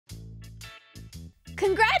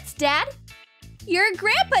Congrats, Dad! You're a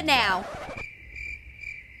grandpa now!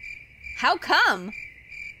 How come?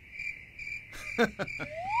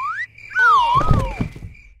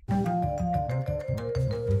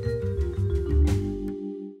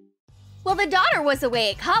 While the daughter was away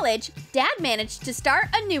at college, Dad managed to start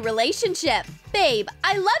a new relationship. Babe,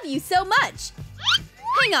 I love you so much!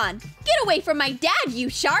 Hang on! Get away from my dad, you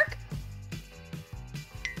shark!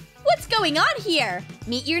 What's going on here?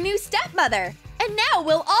 Meet your new stepmother! And now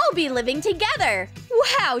we'll all be living together!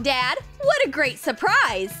 Wow, Dad! What a great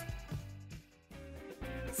surprise!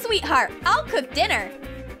 Sweetheart, I'll cook dinner.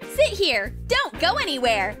 Sit here, don't go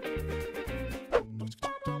anywhere.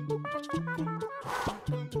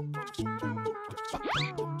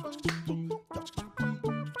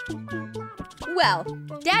 Well,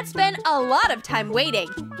 Dad spent a lot of time waiting.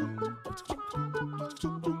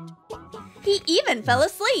 He even fell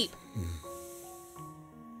asleep.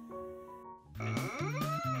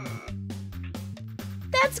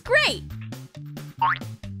 That's great!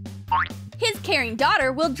 His caring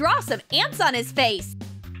daughter will draw some ants on his face.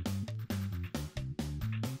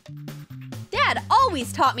 Dad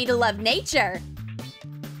always taught me to love nature.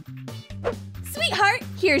 Sweetheart,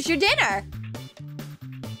 here's your dinner.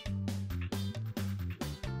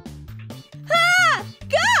 Ah!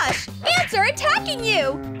 Gosh! Ants are attacking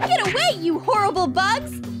you! Get away, you horrible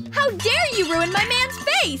bugs! How dare you ruin my man's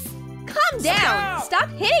face! Calm down! Stop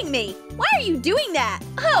hitting me! Why are you doing that?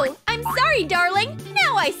 Oh, I'm sorry, darling.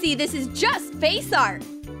 Now I see this is just face art.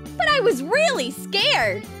 But I was really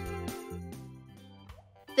scared.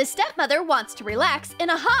 The stepmother wants to relax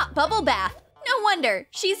in a hot bubble bath. No wonder,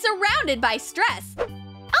 she's surrounded by stress.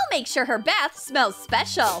 I'll make sure her bath smells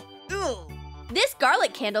special. This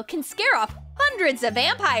garlic candle can scare off hundreds of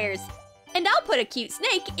vampires. And I'll put a cute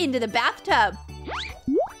snake into the bathtub.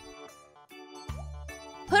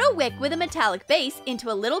 Put a wick with a metallic base into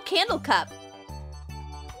a little candle cup.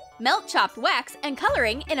 Melt chopped wax and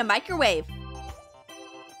coloring in a microwave.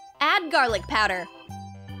 Add garlic powder.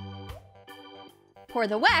 Pour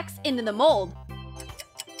the wax into the mold.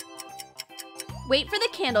 Wait for the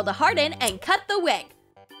candle to harden and cut the wick.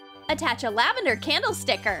 Attach a lavender candle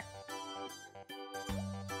sticker.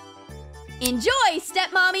 Enjoy,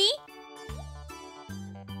 stepmommy!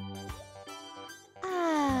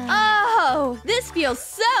 Oh, this feels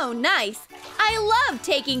so nice! I love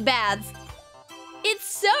taking baths! It's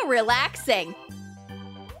so relaxing!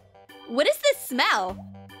 What is this smell?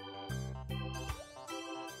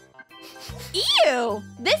 Ew!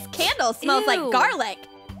 This candle smells like garlic!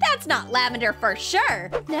 That's not lavender for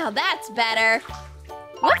sure! Now that's better!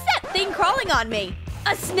 What's that thing crawling on me?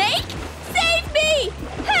 A snake? Save me!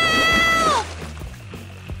 Help!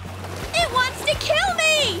 It wants to kill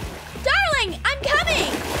me! Darling, I'm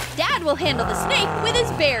coming! Dad will handle the snake with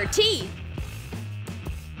his bare teeth.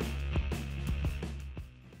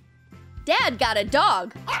 Dad got a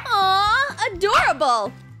dog. Aww,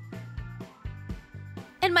 adorable!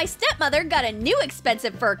 And my stepmother got a new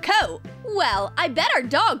expensive fur coat. Well, I bet our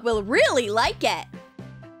dog will really like it.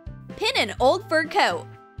 Pin an old fur coat.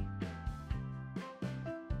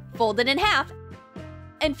 Fold it in half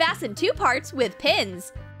and fasten 2 parts with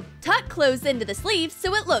pins. Tuck clothes into the sleeves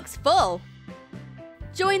so it looks full.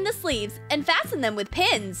 Join the sleeves and fasten them with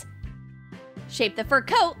pins. Shape the fur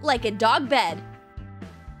coat like a dog bed.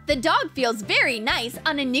 The dog feels very nice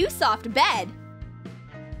on a new soft bed.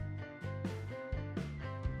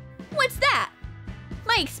 What's that?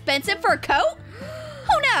 My expensive fur coat?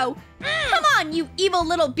 Oh no! Come on, you evil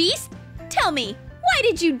little beast! Tell me, why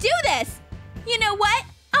did you do this? You know what?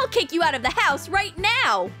 I'll kick you out of the house right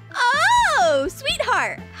now! Oh,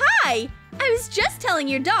 sweetheart! Hi! I was just telling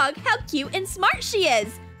your dog how cute and smart she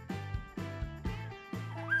is!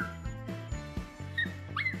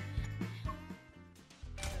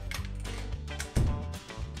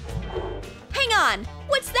 Hang on!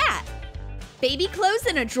 What's that? Baby clothes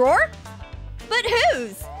in a drawer? But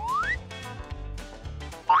whose?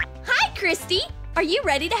 Hi, Christy! Are you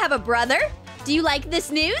ready to have a brother? Do you like this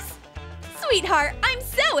news? Sweetheart, I'm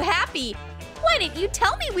so happy! Why didn't you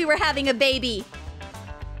tell me we were having a baby?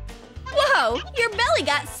 Whoa, your belly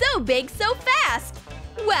got so big so fast!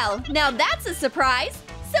 Well, now that's a surprise!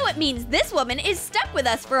 So it means this woman is stuck with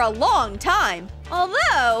us for a long time.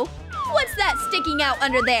 Although, what's that sticking out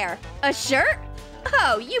under there? A shirt?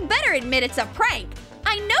 Oh, you better admit it's a prank!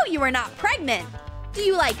 I know you are not pregnant! Do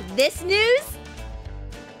you like this news?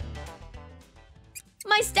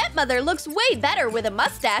 My stepmother looks way better with a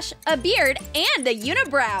mustache, a beard, and a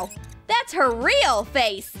unibrow. That's her real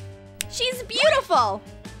face. She's beautiful.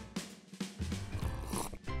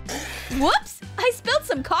 Whoops! I spilled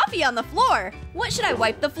some coffee on the floor. What should I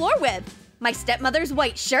wipe the floor with? My stepmother's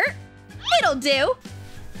white shirt? It'll do!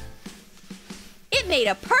 It made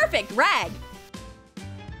a perfect rag!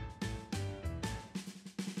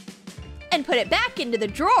 And put it back into the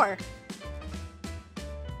drawer.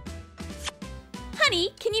 Honey,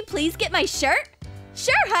 can you please get my shirt?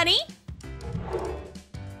 Sure, honey!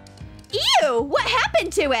 Ew! What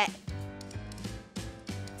happened to it?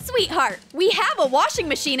 Sweetheart, we have a washing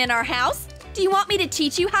machine in our house. Do you want me to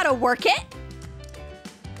teach you how to work it?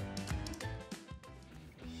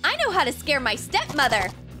 I know how to scare my stepmother.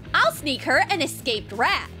 I'll sneak her an escaped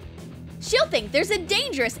rat. She'll think there's a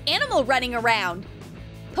dangerous animal running around.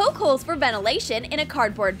 Poke holes for ventilation in a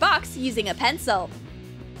cardboard box using a pencil.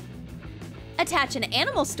 Attach an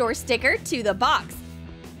animal store sticker to the box.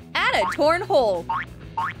 Add a torn hole.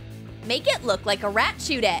 Make it look like a rat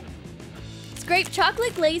chewed it. Scrape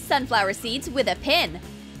chocolate glazed sunflower seeds with a pin.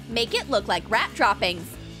 Make it look like rat droppings.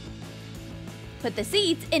 Put the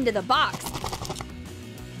seeds into the box.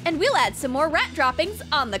 And we'll add some more rat droppings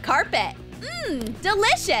on the carpet. Mmm,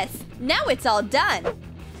 delicious! Now it's all done.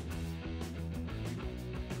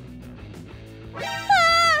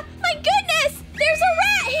 Ah! My goodness! There's a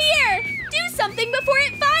rat here! Do something before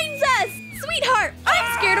it finds us! Sweetheart,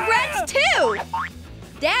 I'm scared of rats too!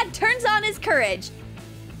 Dad turns on his courage.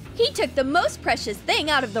 He took the most precious thing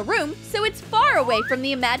out of the room, so it's far away from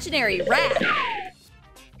the imaginary rat.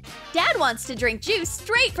 Dad wants to drink juice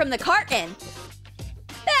straight from the carton.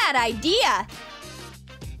 Bad idea!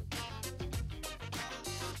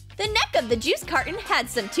 The neck of the juice carton had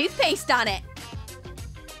some toothpaste on it.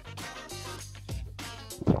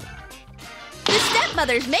 The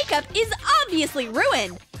stepmother's makeup is obviously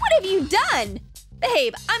ruined. What have you done?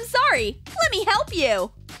 Babe, I'm sorry. Let me help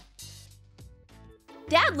you.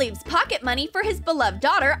 Dad leaves pocket money for his beloved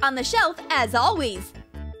daughter on the shelf as always.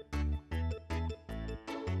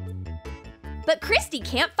 But Christy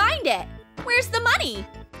can't find it. Where's the money?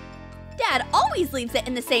 Dad always leaves it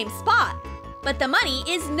in the same spot, but the money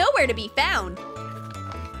is nowhere to be found.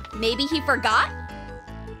 Maybe he forgot?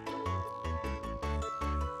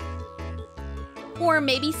 Or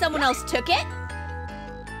maybe someone else took it?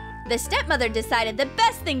 The stepmother decided the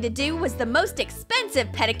best thing to do was the most expensive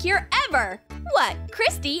pedicure ever. What,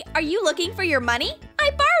 Christy, are you looking for your money?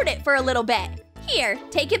 I borrowed it for a little bit. Here,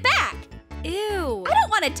 take it back. Ew. I don't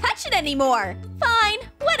want to touch it anymore. Fine,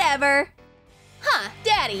 whatever. Huh,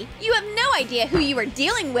 Daddy, you have no idea who you are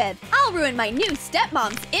dealing with. I'll ruin my new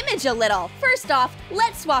stepmom's image a little. First off,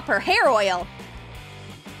 let's swap her hair oil.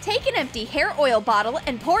 Take an empty hair oil bottle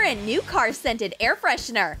and pour in new car-scented air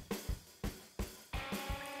freshener.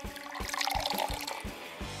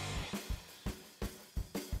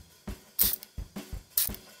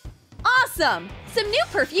 Awesome! Some new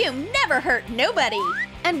perfume never hurt nobody.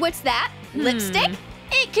 And what's that? Lipstick?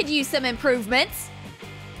 It could use some improvements.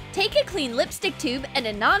 Take a clean lipstick tube and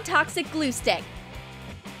a non-toxic glue stick.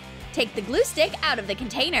 Take the glue stick out of the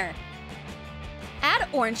container. Add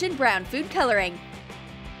orange and brown food coloring.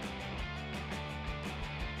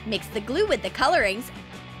 Mix the glue with the colorings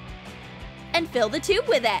and fill the tube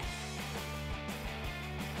with it.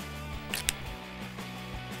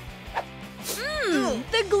 Mmm,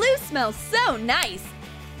 the glue smells so nice.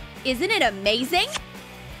 Isn't it amazing?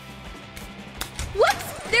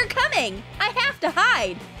 Whoops, they're coming. I have to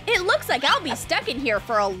hide. It looks like I'll be stuck in here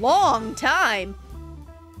for a long time.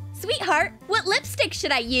 Sweetheart, what lipstick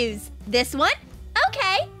should I use? This one?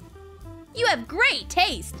 Okay. You have great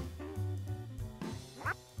taste.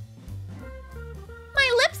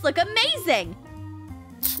 My lips look amazing.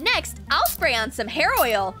 Next, I'll spray on some hair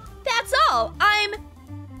oil. That's all.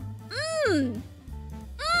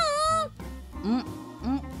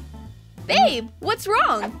 Babe, what's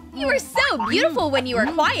wrong? You were so beautiful when you were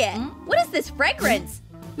quiet. What is this fragrance?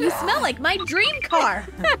 You smell like my dream car.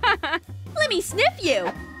 Let me sniff you.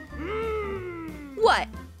 What?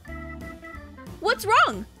 What's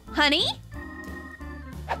wrong, honey?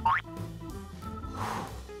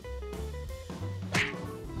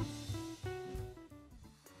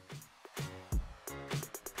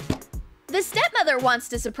 The stepmother wants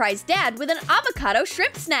to surprise Dad with an avocado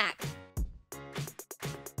shrimp snack.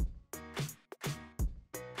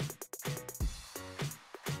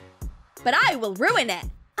 But I will ruin it.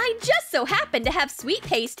 I just so happen to have sweet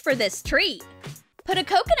paste for this treat. Put a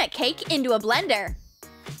coconut cake into a blender.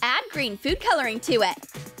 Add green food coloring to it.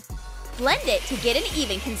 Blend it to get an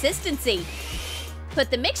even consistency. Put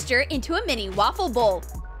the mixture into a mini waffle bowl.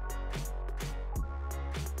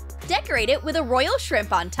 Decorate it with a royal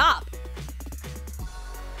shrimp on top.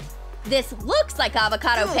 This looks like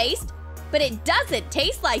avocado paste, but it doesn't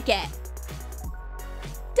taste like it.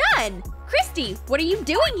 Done! Christy, what are you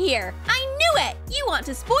doing here? I knew it! You want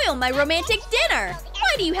to spoil my romantic dinner!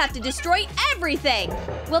 Why do you have to destroy everything?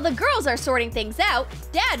 While the girls are sorting things out,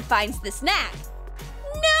 Dad finds the snack.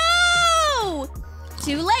 No!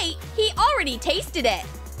 Too late, he already tasted it.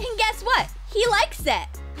 And guess what? He likes it.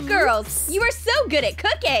 Girls, you are so good at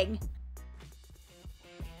cooking.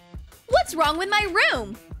 What's wrong with my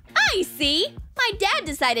room? I see! My dad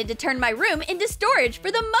decided to turn my room into storage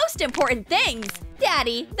for the most important things.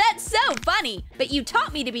 Daddy, that's so funny, but you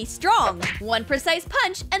taught me to be strong. One precise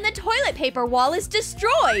punch and the toilet paper wall is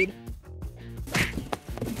destroyed.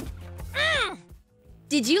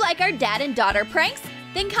 Did you like our dad and daughter pranks?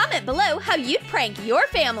 Then comment below how you'd prank your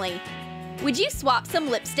family. Would you swap some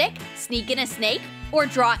lipstick, sneak in a snake, or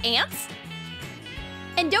draw ants?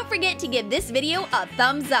 And don't forget to give this video a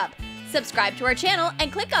thumbs up. Subscribe to our channel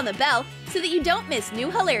and click on the bell so that you don't miss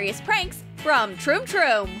new hilarious pranks from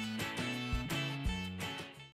Troom.